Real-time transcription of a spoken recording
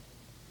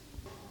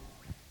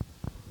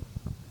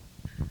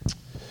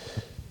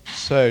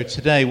So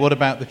today, what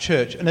about the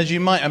church? And as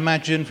you might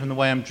imagine from the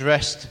way I'm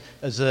dressed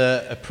as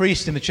a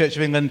priest in the Church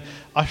of England,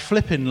 I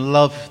flipping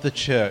love the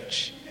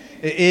church.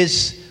 It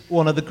is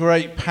one of the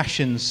great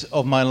passions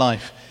of my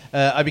life.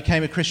 I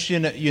became a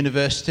Christian at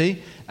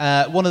university.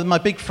 One of my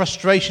big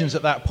frustrations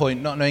at that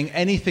point, not knowing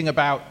anything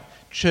about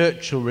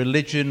church or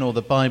religion or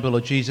the Bible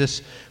or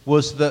Jesus,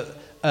 was that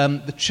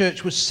the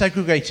church was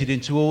segregated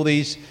into all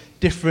these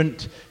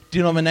different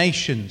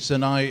denominations,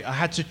 and I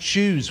had to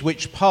choose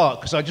which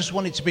part because I just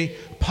wanted to be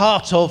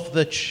part of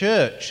the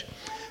church.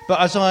 But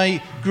as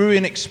I grew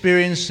in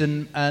experience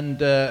and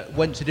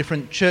went to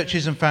different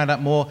churches and found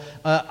out more,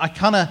 I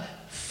kind of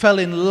fell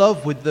in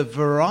love with the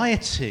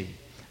variety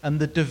and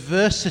the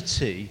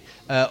diversity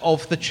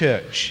of the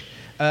church.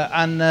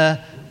 And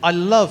I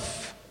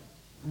love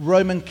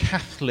Roman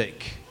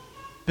Catholic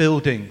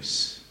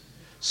buildings.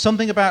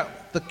 Something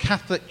about the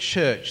Catholic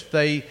Church,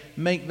 they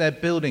make their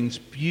buildings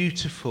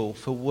beautiful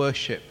for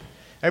worship.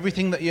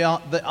 Everything that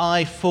the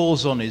eye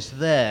falls on is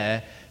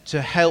there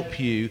to help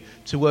you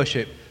to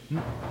worship.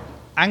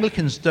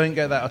 Anglicans don't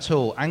get that at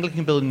all.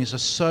 Anglican buildings are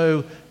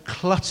so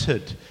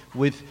cluttered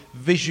with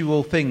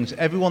visual things.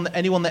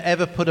 Anyone that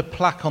ever put a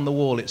plaque on the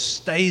wall, it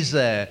stays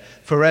there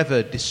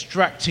forever,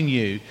 distracting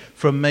you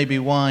from maybe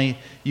why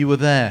you were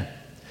there.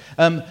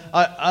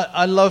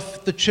 I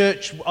love the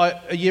church.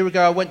 A year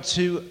ago, I went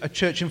to a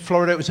church in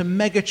Florida. It was a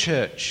mega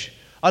church.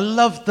 I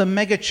love the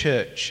mega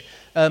church.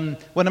 When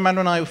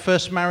Amanda and I were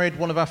first married,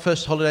 one of our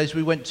first holidays,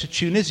 we went to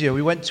Tunisia.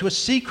 We went to a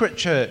secret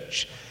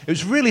church. It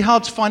was really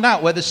hard to find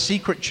out where the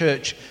secret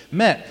church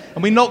met.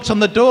 And we knocked on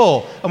the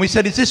door, and we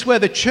said, "Is this where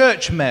the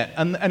church met?"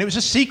 And it was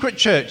a secret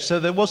church, so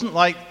there wasn't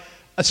like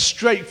a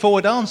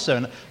straightforward answer.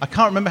 And I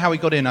can't remember how we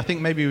got in. I think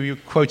maybe we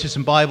quoted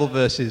some Bible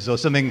verses or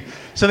something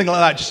like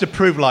that, just to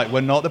prove like we're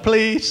not the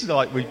police,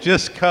 like we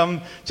just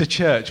come to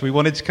church. We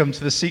wanted to come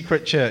to the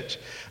secret church.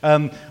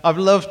 I've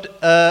loved,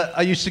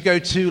 I used to go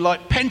to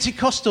like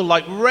Pentecostal,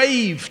 like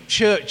rave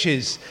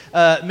churches,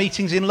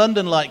 meetings in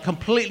London, like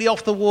completely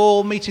off the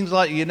wall, meetings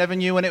like you never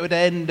knew when it would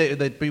end.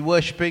 They'd be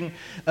worshipping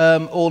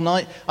all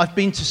night. I've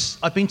been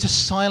to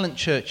silent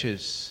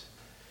churches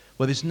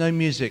where there's no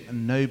music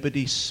and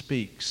nobody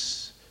speaks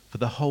for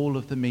the whole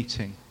of the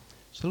meeting.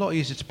 It's a lot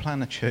easier to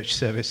plan a church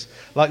service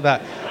like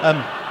that.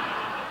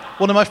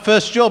 One of my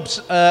first jobs,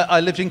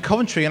 I lived in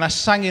Coventry and I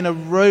sang in a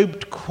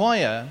robed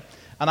choir,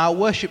 and our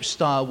worship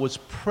style was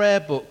prayer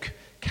book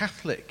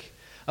Catholic.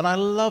 And I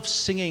love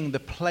singing the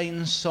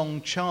plain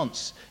song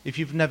chants. If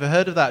you've never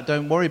heard of that,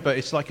 don't worry, but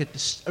it's like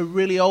a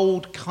really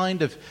old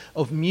kind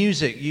of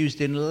music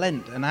used in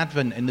Lent and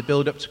Advent in the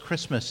build-up to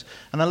Christmas.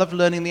 And I love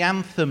learning the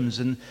anthems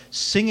and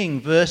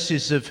singing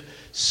verses of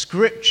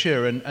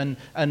Scripture and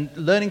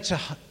learning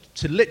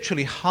to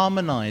literally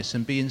harmonize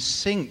and be in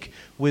sync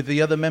with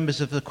the other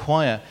members of the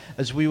choir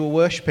as we were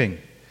worshipping.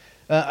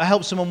 I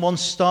helped someone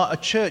once start a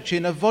church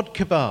in a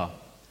vodka bar.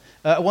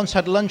 I once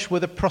had lunch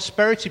with a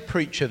prosperity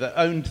preacher that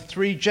owned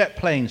 3 jet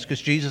planes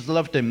because Jesus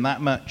loved him that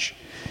much.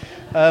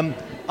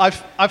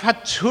 I've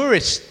had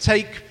tourists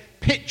take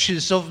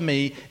pictures of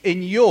me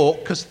in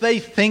York because they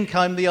think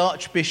I'm the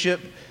Archbishop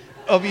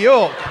of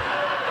York.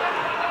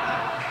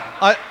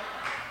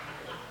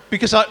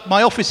 Because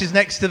my office is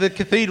next to the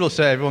cathedral,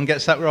 so everyone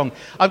gets that wrong.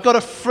 I've got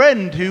a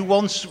friend who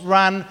once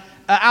ran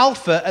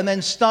Alpha and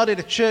then started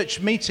a church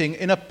meeting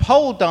in a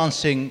pole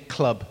dancing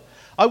club.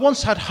 I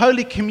once had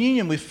Holy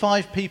Communion with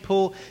 5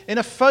 people in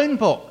a phone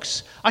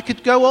box. I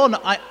could go on.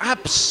 I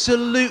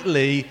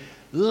absolutely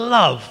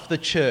love the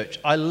church.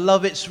 I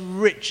love its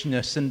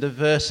richness and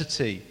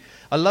diversity.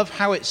 I love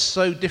how it's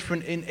so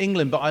different in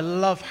England, but I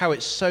love how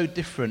it's so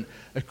different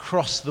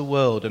across the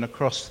world and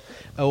across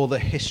all the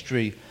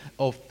history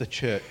of the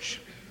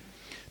church.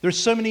 There are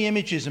so many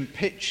images and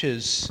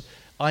pictures,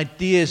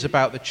 ideas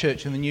about the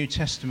church in the New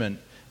Testament,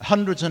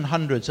 hundreds and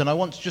hundreds, and I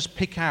want to just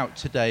pick out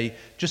today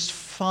just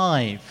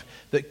 5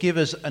 that give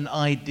us an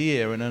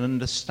idea and an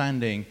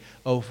understanding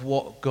of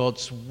what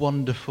God's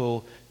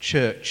wonderful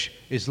church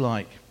is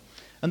like.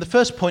 And the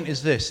first point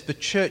is this: the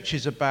church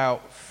is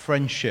about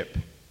friendship.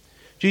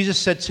 Jesus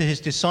said to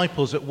his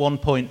disciples at one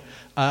point,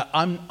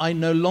 I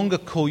no longer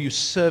call you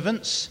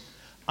servants,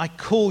 I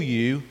call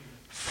you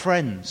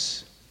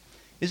friends.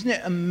 Isn't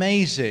it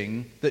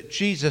amazing that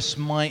Jesus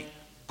might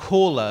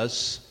call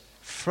us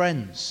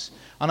friends?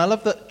 And I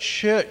love that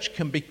church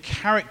can be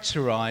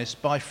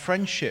characterized by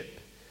friendship.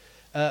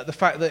 The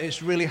fact that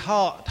it's really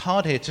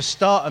hard here to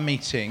start a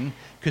meeting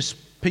because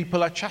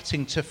people are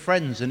chatting to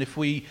friends, and if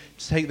we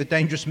take the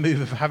dangerous move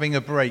of having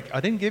a break,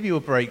 I didn't give you a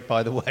break,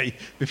 by the way,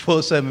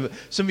 before some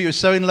of you are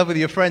so in love with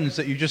your friends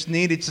that you just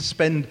needed to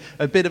spend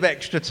a bit of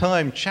extra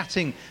time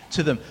chatting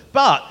to them.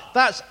 But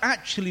that's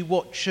actually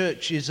what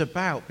church is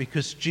about,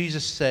 because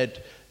Jesus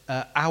said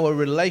our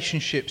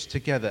relationships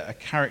together are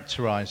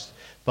characterized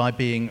by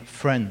being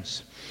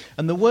friends.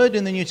 And the word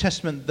in the New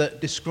Testament that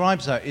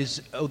describes that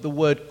is the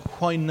word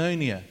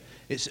koinonia.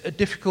 It's a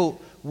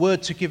difficult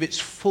word to give its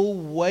full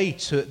weight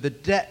to the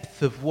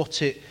depth of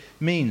what it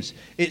means.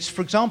 It's,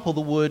 for example,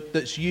 the word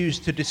that's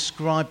used to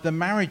describe the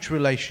marriage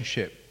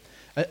relationship.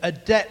 A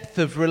depth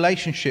of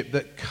relationship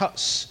that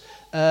cuts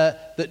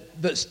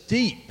that's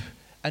deep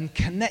and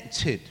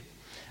connected.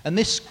 And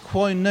this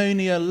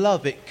koinonia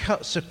love, it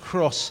cuts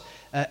across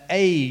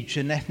age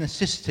and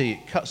ethnicity.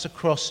 It cuts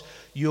across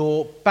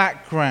your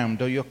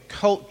background or your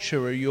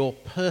culture or your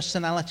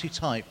personality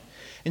type.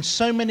 In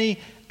so many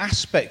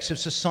aspects of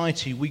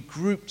society, we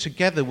group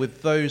together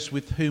with those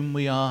with whom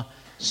we are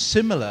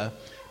similar,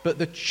 but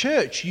the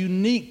church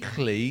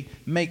uniquely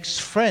makes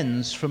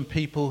friends from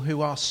people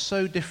who are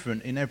so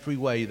different in every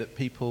way that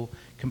people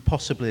can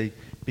possibly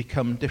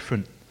become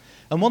different.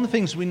 And one of the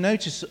things we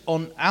notice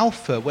on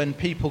Alpha when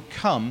people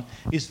come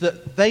is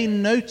that they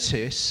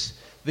notice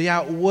the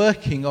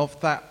outworking of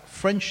that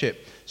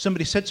friendship.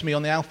 Somebody said to me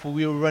on the Alpha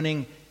we were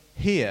running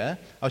here,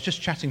 I was just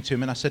chatting to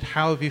him and I said,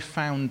 "How have you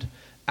found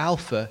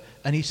Alpha?"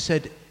 And he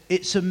said,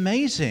 "It's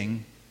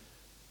amazing.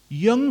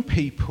 Young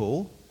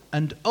people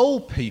and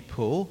old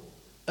people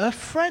are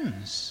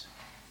friends."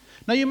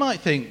 Now you might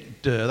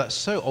think, duh, that's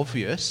so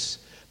obvious,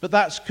 but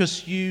that's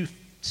because you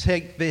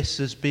take this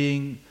as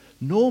being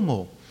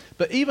normal.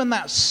 But even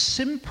that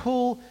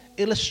simple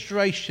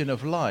illustration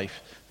of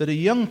life, that a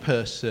young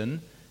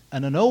person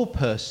and an old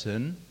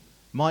person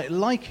might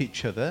like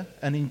each other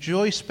and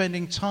enjoy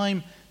spending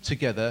time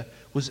together,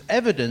 was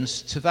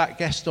evidence to that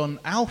guest on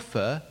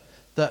Alpha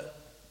that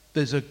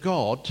there's a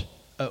God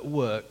at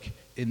work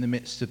in the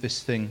midst of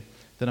this thing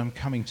that I'm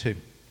coming to.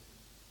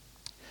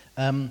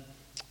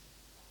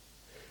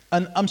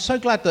 And I'm so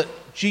glad that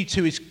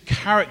G2 is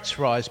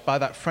characterized by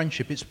that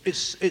friendship.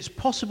 It's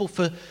possible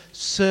for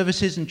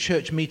services and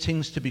church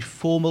meetings to be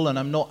formal, and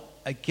I'm not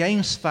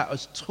against that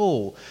at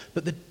all.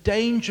 But the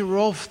danger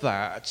of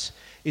that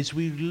is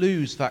we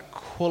lose that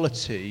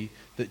quality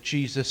that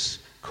Jesus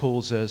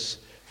calls us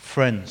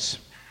friends.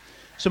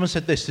 Someone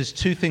said this: there's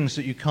two things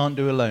that you can't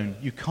do alone.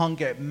 You can't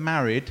get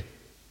married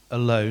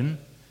alone,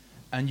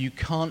 and you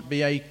can't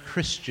be a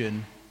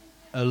Christian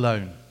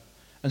alone.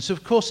 And so,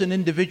 of course, an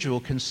individual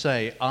can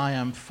say, "I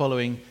am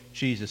following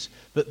Jesus."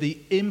 But the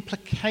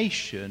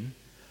implication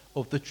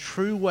of the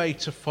true way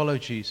to follow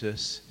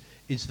Jesus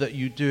is that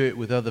you do it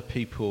with other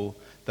people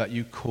that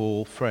you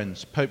call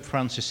friends. Pope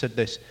Francis said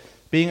this: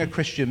 being a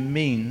Christian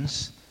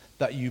means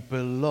that you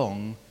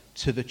belong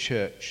to the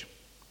church.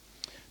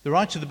 The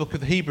writer of the book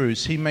of the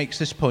Hebrews, he makes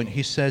this point.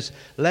 He says,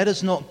 "Let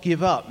us not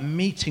give up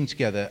meeting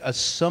together as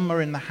some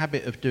are in the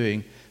habit of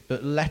doing,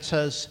 but let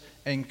us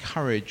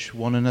encourage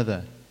one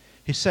another."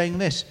 He's saying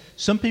this: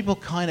 some people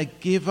kind of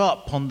give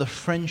up on the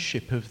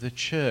friendship of the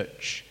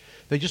church.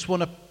 They just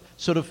want to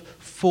sort of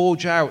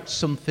forge out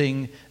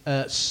something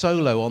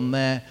solo on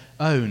their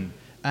own.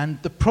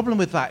 And the problem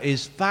with that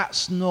is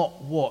that's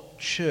not what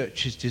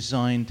church is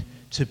designed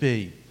to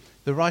be.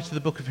 The writer of the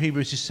book of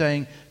Hebrews is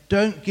saying,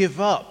 don't give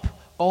up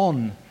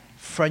on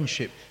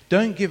friendship.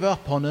 Don't give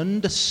up on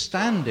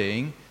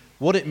understanding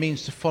what it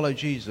means to follow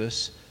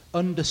Jesus,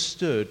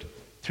 understood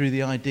through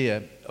the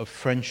idea of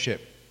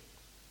friendship.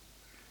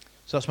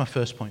 So that's my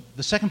first point.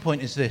 The second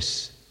point is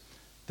this: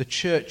 the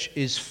church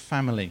is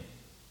family.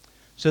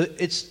 So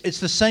it's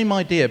the same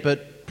idea,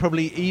 but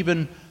probably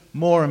even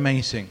more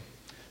amazing.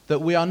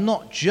 That we are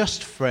not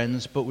just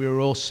friends, but we are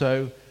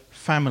also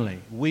family.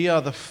 We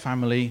are the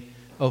family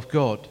of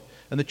God.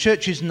 And the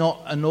church is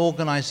not an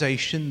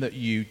organization that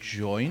you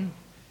join.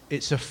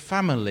 It's a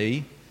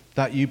family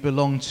that you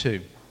belong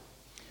to.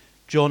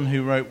 John,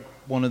 who wrote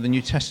one of the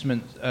New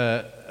Testament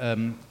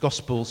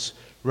Gospels,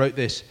 wrote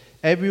this: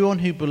 everyone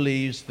who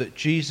believes that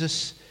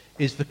Jesus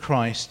is the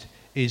Christ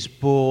is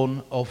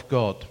born of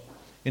God.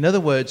 In other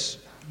words,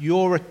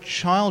 you're a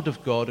child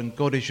of God and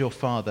God is your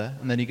Father.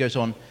 And then he goes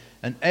on,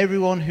 and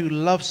everyone who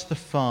loves the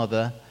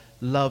Father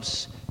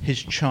loves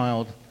his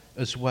child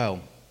as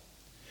well.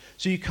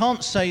 So you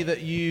can't say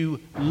that you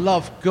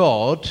love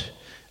God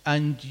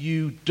and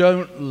you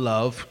don't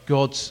love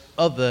God's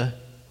other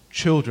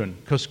children,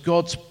 because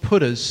God's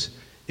put us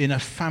in a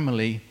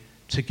family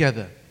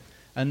together.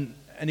 And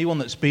anyone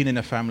that's been in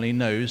a family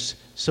knows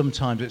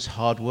sometimes it's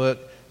hard work,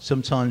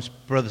 sometimes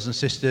brothers and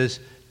sisters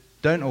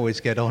don't always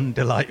get on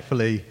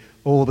delightfully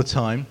all the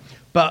time.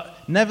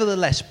 But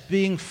nevertheless,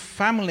 being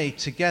family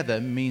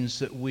together means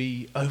that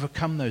we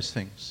overcome those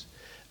things,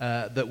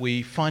 that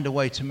we find a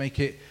way to make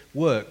it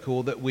work,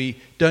 or that we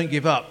don't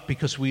give up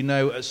because we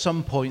know at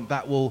some point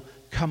that will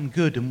come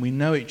good and we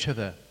know each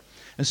other.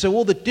 And so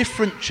all the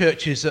different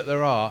churches that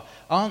there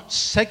aren't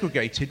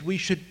segregated. We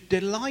should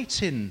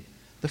delight in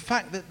the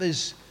fact that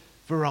there's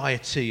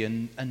variety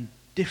and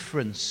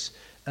difference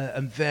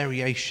and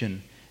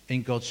variation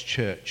in God's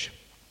church.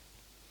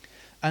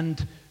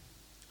 And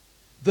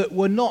that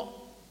we're not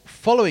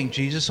following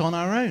Jesus on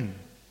our own.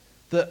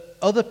 That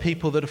other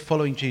people that are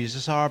following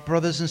Jesus are our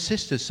brothers and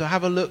sisters. So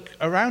have a look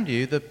around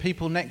you. The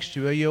people next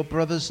to you are your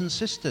brothers and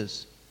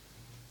sisters.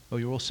 Oh,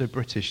 you're also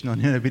British.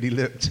 Nobody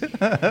looked.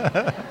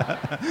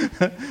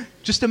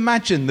 Just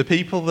imagine the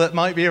people that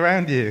might be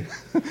around you.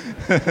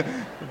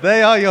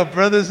 They are your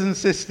brothers and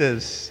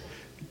sisters,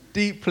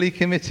 deeply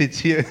committed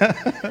to you.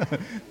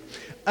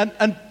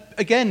 And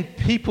again,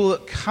 people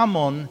that come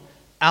on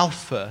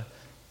Alpha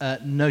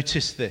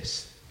notice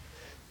this.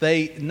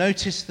 They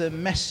notice the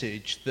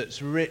message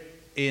that's writ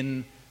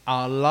in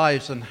our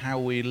lives and how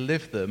we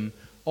live them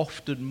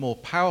often more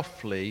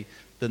powerfully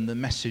than the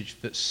message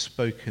that's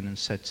spoken and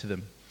said to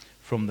them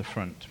from the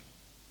front.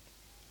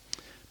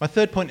 My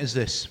third point is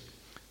this: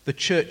 the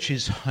church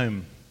is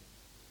home.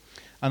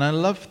 And I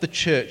love the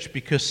church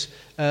because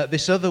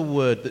this other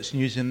word that's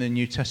used in the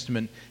New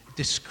Testament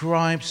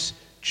describes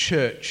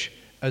church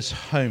as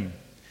home.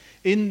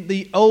 In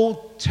the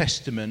Old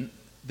Testament,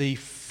 the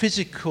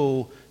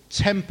physical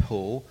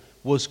temple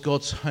was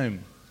God's home.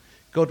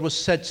 God was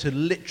said to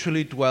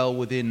literally dwell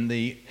within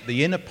the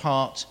inner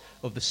part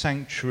of the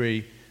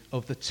sanctuary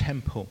of the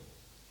temple.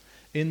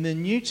 In the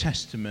New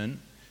Testament,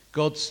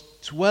 God's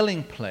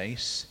dwelling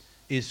place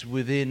is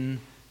within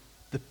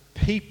the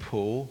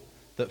people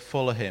that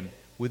follow him,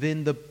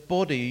 within the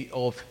body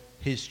of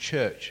his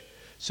church.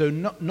 So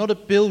not a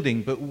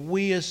building, but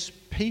we as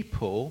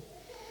people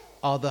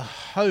are the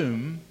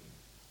home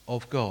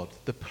of God,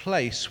 the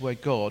place where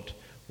God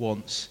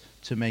wants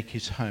to make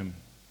his home.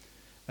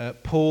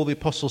 Paul the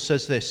Apostle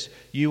says this: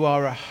 "You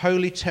are a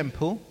holy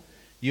temple.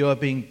 You are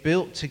being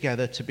built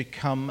together to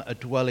become a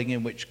dwelling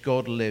in which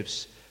God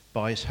lives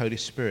by his Holy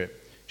Spirit."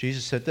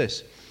 Jesus said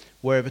this: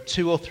 "Wherever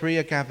 2 or 3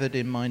 are gathered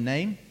in my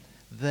name,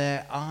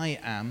 there I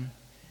am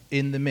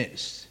in the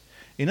midst."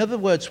 In other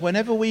words,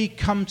 whenever we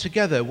come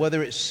together,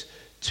 whether it's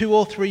 2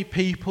 or 3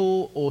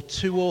 people or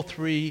 2 or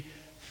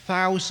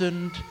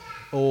 3,000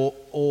 or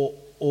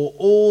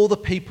all the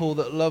people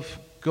that love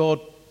God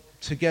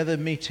together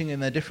meeting in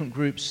their different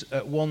groups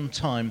at one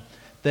time,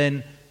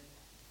 then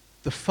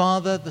the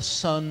Father, the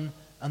Son,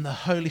 and the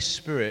Holy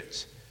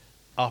Spirit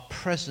are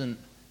present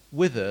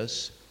with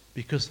us,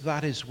 because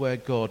that is where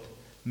God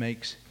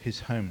makes his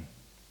home.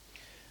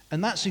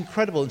 And that's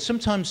incredible. And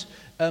sometimes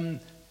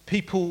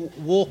people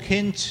walk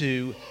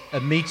into a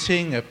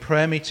meeting, a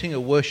prayer meeting, a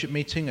worship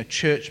meeting, a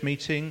church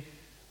meeting,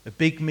 a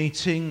big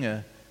meeting,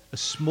 a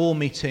small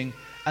meeting,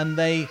 and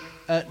they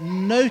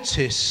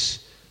notice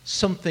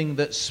something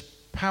that's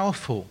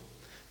powerful.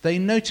 They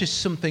notice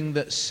something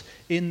that's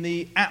in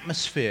the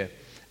atmosphere.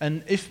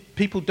 And if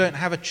people don't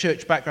have a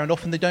church background,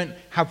 often they don't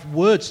have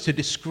words to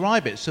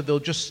describe it. So they'll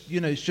just,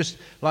 it's just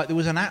like there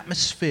was an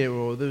atmosphere,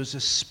 or there was a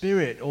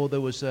spirit, or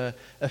there was a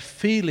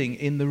feeling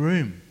in the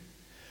room.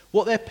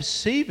 What they're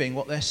perceiving,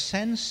 what they're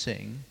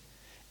sensing,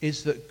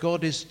 is that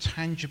God is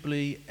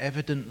tangibly,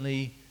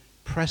 evidently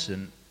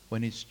present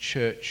when his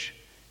church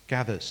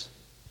gathers.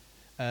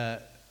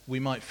 We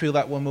might feel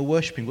that when we're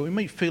worshiping, but we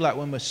might feel that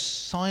when we're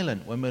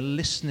silent, when we're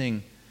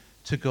listening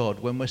to God,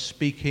 when we're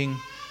speaking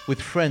with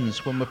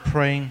friends, when we're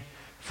praying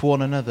for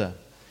one another.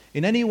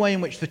 In any way in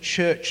which the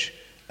church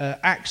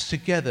acts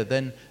together,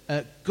 then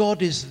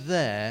God is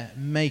there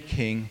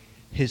making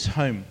his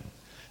home.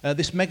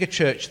 This mega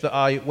church that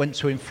I went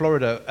to in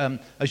Florida,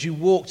 as you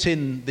walked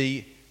in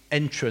the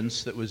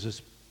entrance, that was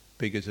as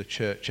big as a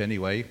church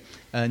anyway,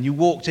 and you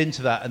walked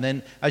into that, and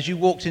then as you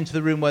walked into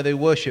the room where they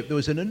worship, there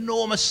was an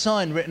enormous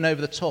sign written over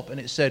the top, and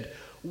it said,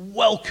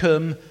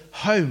 "Welcome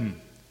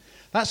home."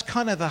 That's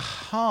kind of the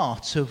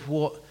heart of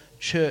what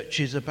church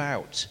is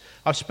about.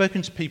 I've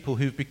spoken to people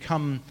who've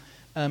become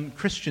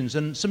Christians,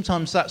 and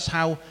sometimes that's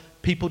how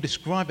people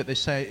describe it. They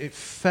say, "It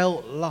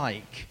felt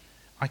like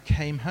I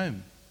came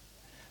home."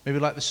 Maybe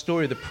like the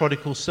story of the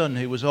prodigal son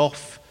who was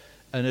off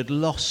and had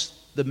lost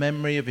the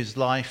memory of his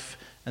life,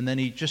 and then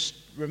he just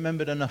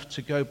remembered enough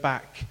to go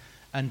back,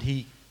 and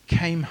he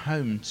came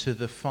home to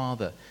the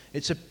Father.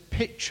 It's a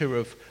picture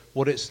of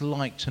what it's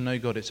like to know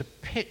God. It's a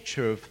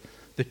picture of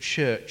the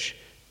church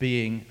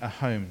being a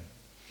home.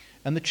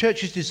 And the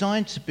church is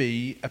designed to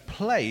be a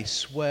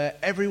place where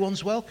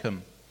everyone's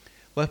welcome,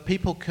 where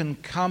people can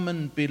come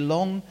and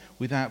belong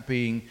without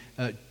being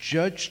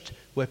judged,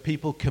 where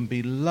people can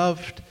be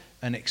loved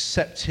and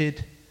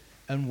accepted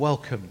and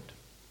welcomed.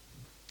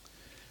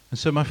 And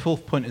so my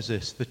fourth point is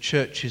this: the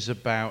church is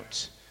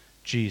about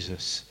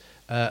Jesus,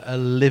 a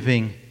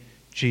living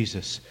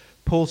Jesus.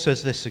 Paul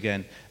says this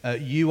again: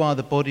 you are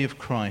the body of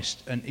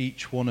Christ, and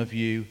each one of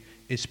you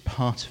is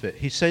part of it.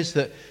 He says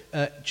that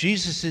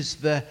Jesus is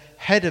the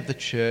head of the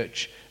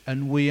church,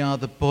 and we are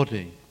the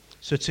body.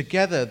 So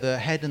together, the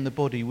head and the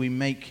body, we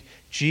make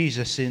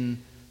Jesus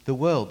in the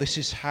world. This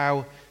is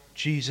how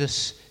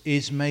Jesus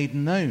is made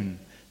known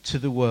to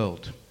the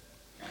world.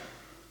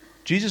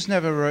 Jesus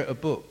never wrote a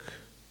book.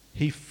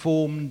 He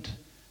formed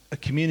a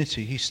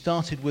community. He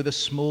started with a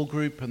small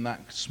group, and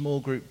that small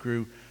group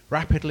grew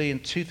rapidly.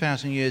 And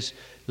 2,000 years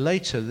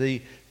later,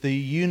 the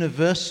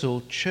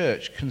universal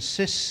church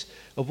consists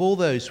of all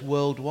those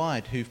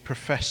worldwide who've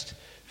professed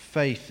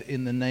faith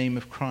in the name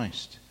of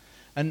Christ.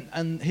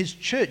 And his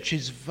church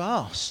is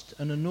vast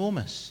and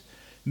enormous.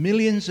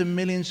 Millions and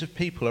millions of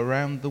people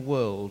around the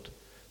world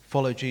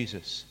follow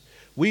Jesus.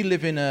 We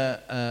live in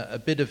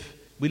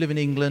we live in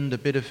England, a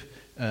bit of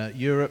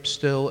Europe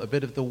still, a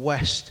bit of the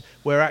West,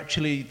 where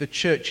actually the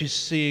church is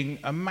seeing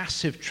a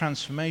massive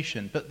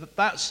transformation. But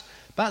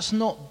that's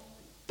not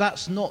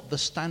the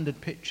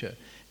standard picture.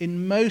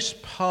 In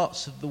most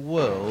parts of the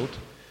world,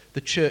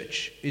 the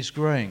church is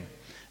growing.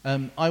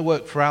 I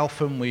work for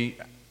Alpha, and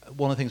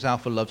one of the things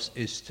Alpha loves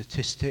is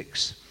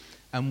statistics.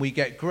 and we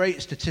get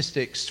great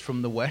statistics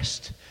from the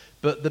West,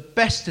 but the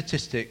best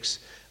statistics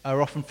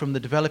are often from the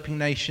developing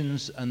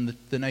nations and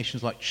the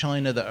nations like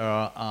China that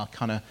are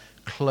kind of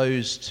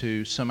closed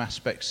to some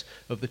aspects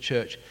of the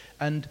church.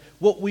 And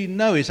what we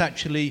know is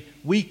actually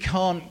we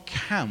can't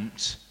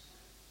count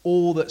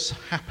all that's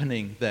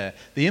happening there.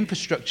 The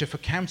infrastructure for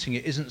counting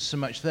it isn't so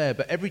much there,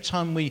 but every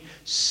time we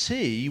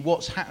see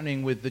what's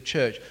happening with the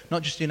church,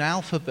 not just in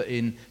Alpha, but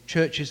in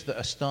churches that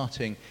are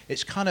starting,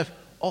 it's kind of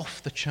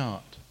off the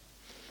chart.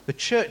 The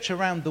church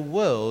around the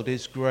world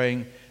is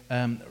growing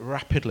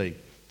rapidly.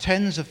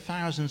 Tens of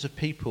thousands of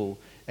people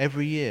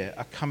every year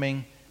are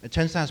coming,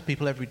 tens of thousands of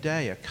people every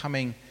day are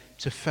coming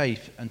to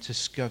faith and to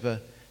discover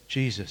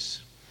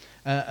Jesus.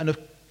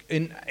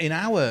 In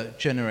our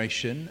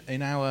generation,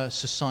 in our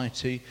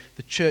society,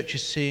 the church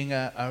is seeing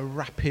a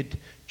rapid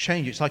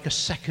change. It's like a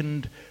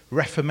second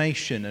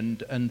Reformation,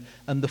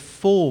 and the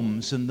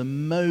forms and the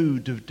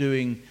mode of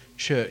doing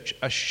church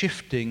are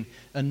shifting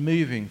and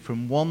moving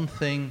from one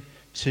thing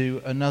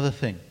to another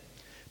thing.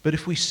 But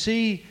if we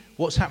see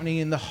what's happening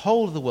in the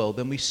whole of the world,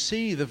 then we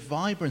see the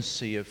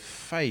vibrancy of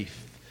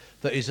faith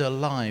that is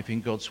alive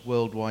in God's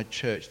worldwide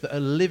church, that a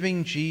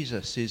living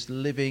Jesus is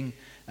living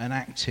and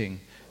acting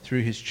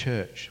through his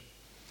church.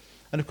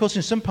 And of course,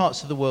 in some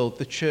parts of the world,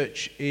 the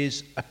church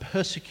is a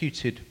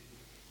persecuted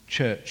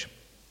church.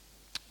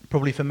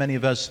 Probably for many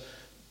of us,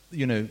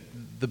 the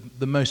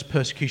most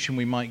persecution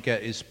we might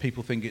get is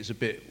people think it's a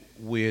bit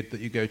weird that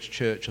you go to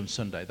church on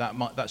Sunday.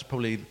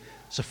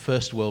 That's a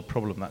first world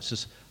problem. That's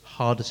as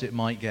hard as it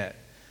might get.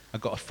 I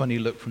got a funny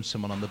look from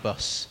someone on the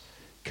bus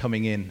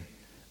coming in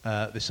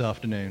this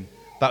afternoon.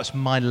 That's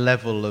my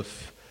level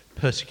of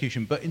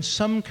persecution. But in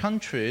some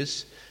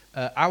countries,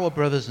 our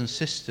brothers and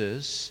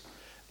sisters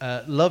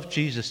love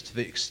Jesus to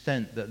the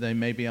extent that they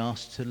may be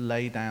asked to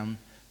lay down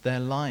their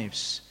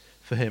lives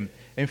for him.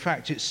 In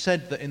fact, it's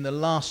said that in the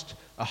last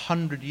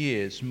 100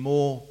 years,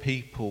 more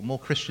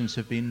Christians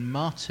have been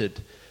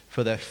martyred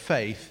for their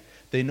faith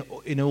than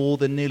in all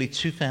the nearly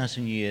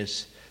 2,000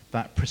 years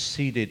that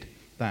preceded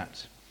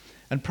that.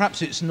 And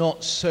perhaps it's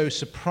not so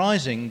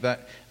surprising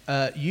that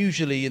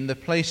usually in the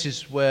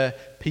places where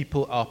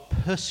people are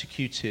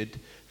persecuted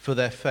for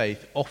their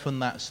faith, often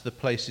that's the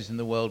places in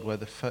the world where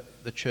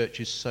the church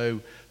is so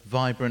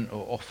vibrant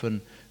or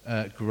often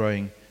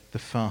growing the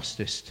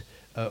fastest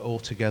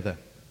altogether.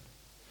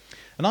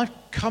 And I've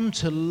come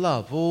to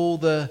love all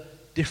the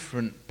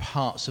different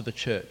parts of the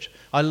church.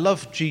 I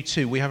love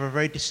G2. We have a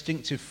very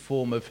distinctive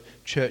form of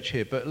church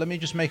here, but let me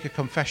just make a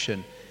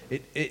confession.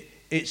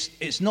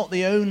 It's not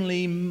the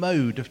only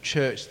mode of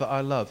church that I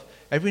love.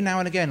 Every now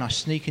and again I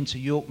sneak into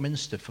York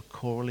Minster for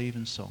choral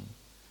evensong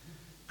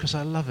because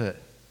I love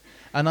it.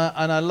 And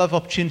I love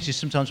opportunities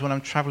sometimes when I'm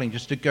traveling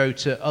just to go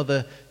to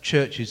other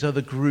churches,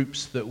 other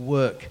groups that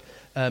work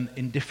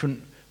in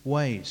different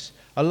ways.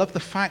 I love the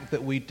fact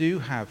that we do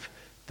have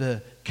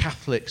the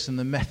Catholics and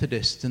the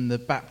Methodists and the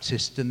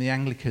Baptists and the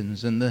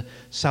Anglicans and the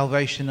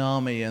Salvation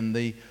Army and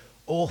the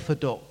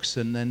Orthodox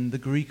and then the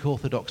Greek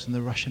Orthodox and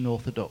the Russian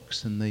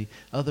Orthodox and the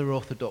other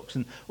Orthodox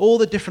and all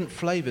the different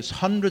flavors,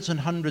 hundreds and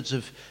hundreds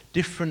of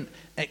different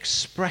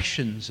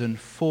expressions and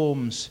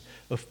forms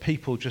of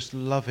people just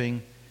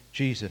loving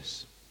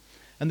Jesus.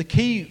 And the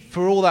key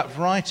for all that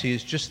variety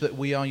is just that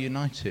we are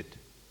united,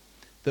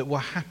 that we're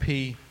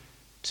happy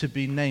to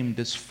be named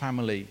as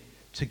family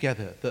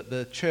together, that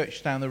the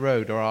church down the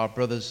road are our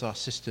brothers, our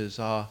sisters,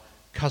 our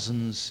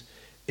cousins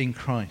in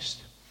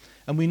Christ.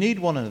 And we need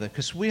one another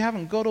because we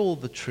haven't got all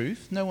the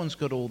truth. No one's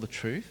got all the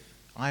truth.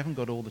 I haven't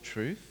got all the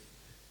truth.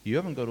 You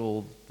haven't got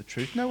all the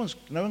truth. No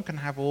one can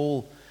have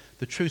all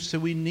the truth. So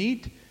we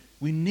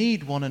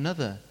need one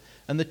another.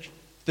 And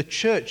the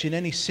church in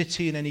any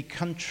city, in any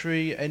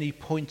country, any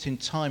point in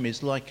time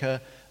is like a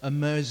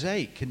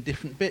mosaic, and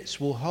different bits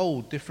will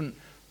hold different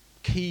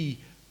key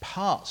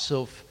parts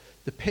of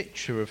the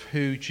picture of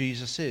who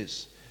Jesus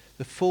is.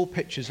 The full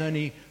picture is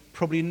only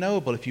probably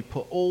knowable if you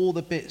put all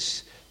the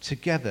bits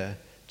together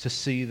to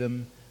see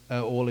them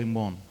all in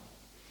one.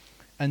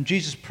 And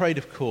Jesus prayed,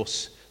 of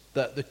course,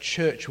 that the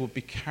church would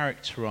be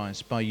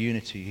characterized by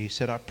unity. He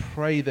said, I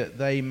pray that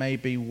they may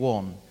be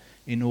one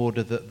in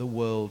order that the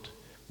world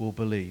will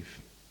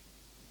believe.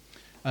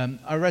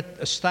 I read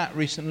a stat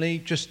recently,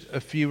 just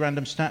a few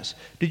random stats.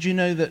 Did you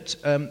know that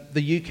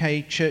the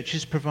UK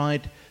churches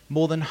provide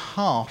more than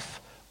half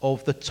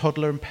of the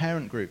toddler and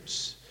parent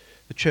groups?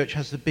 The church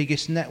has the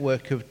biggest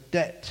network of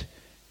debt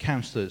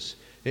counsellors.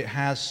 It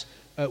has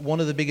one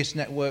of the biggest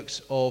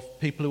networks of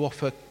people who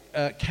offer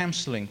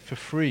counselling for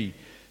free.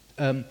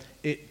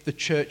 The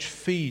church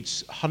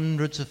feeds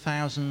hundreds of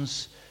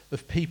thousands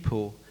of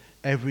people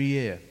every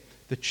year.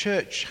 The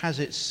church has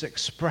its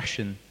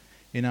expression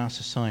in our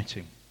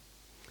society.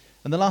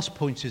 And the last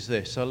point is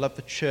this. I love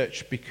the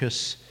church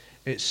because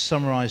it's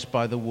summarized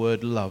by the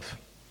word love.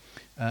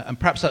 And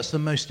perhaps that's the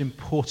most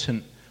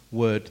important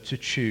word to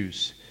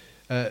choose.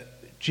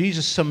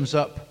 Jesus sums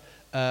up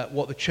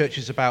what the church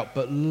is about,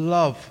 but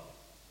love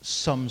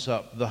sums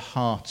up the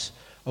heart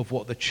of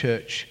what the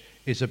church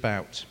is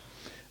about.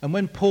 And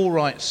when Paul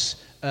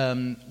writes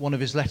one of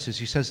his letters,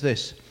 he says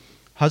this: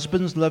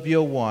 Husbands, love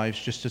your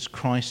wives just as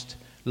Christ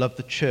loved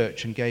the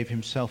church and gave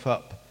himself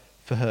up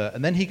for her.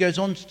 And then he goes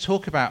on to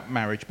talk about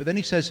marriage, but then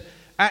he says,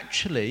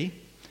 actually,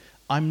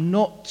 I'm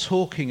not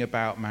talking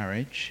about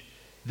marriage.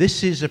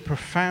 This is a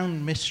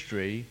profound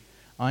mystery.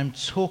 I'm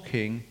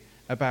talking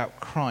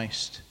about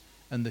Christ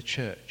and the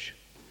church.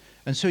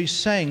 And so he's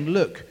saying,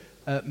 look,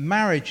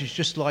 marriage is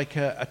just like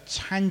a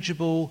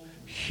tangible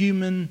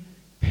human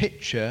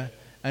picture,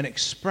 an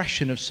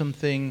expression of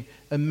something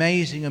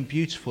amazing and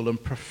beautiful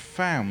and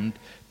profound,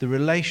 the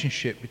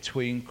relationship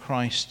between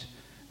Christ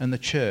and the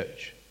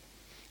church.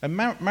 And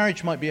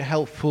marriage might be a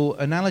helpful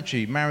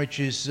analogy. Marriage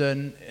is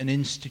an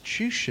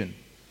institution.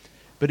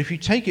 But if you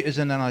take it as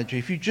an analogy,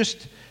 if you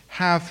just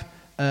have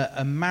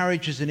a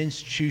marriage as an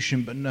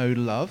institution but no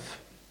love,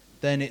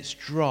 then it's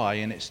dry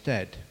and it's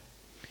dead.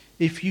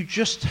 If you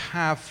just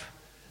have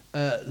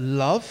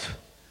love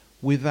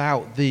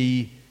without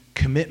the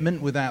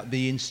commitment, without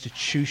the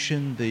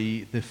institution,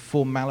 the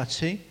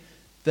formality,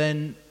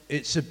 then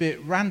it's a bit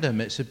random,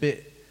 it's a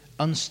bit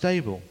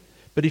unstable.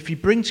 But if you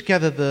bring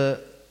together the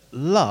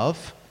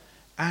love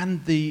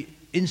and the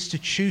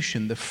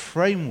institution, the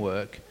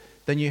framework,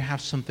 then you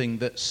have something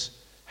that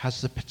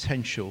has the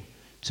potential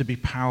to be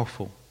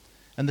powerful.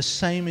 And the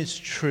same is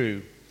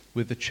true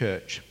with the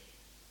church.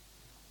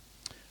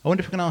 I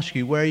wonder if I can ask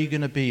you, where are you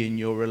going to be in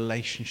your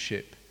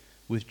relationship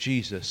with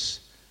Jesus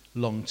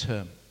long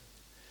term?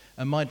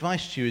 And my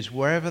advice to you is,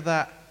 wherever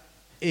that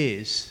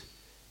is,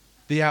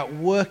 the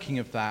outworking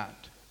of that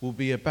will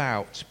be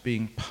about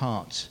being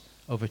part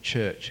of a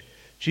church.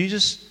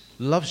 Jesus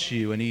loves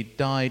you and he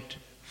died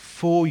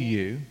for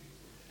you,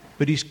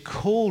 but he's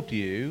called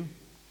you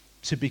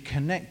to be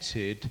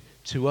connected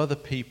to other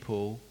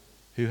people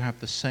who have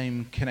the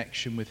same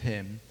connection with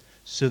him,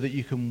 so that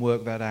you can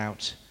work that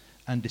out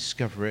and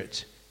discover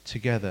it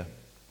together.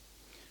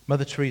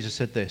 Mother Teresa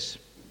said this: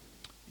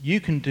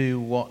 you can do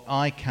what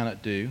I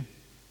cannot do,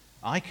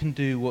 I can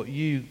do what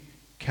you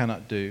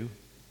cannot do,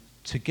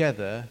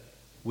 together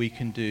we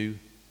can do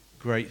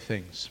great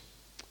things.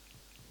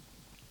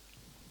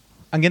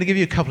 I'm going to give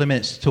you a couple of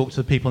minutes to talk to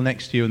the people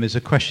next to you, and there's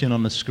a question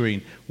on the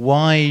screen.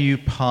 Why are you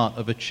part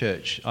of a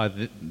church?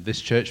 Either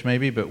this church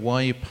maybe, but why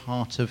are you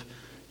part of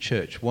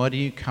church? Why do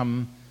you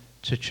come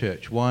to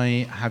church?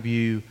 Why have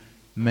you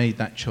made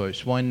that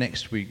choice? Why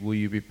next week will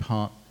you be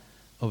part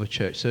of a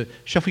church? So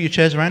shuffle your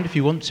chairs around if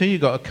you want to.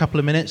 You've got a couple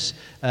of minutes.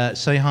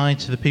 Say hi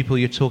to the people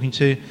you're talking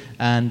to,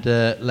 and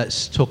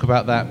let's talk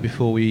about that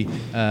before we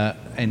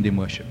end in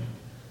worship.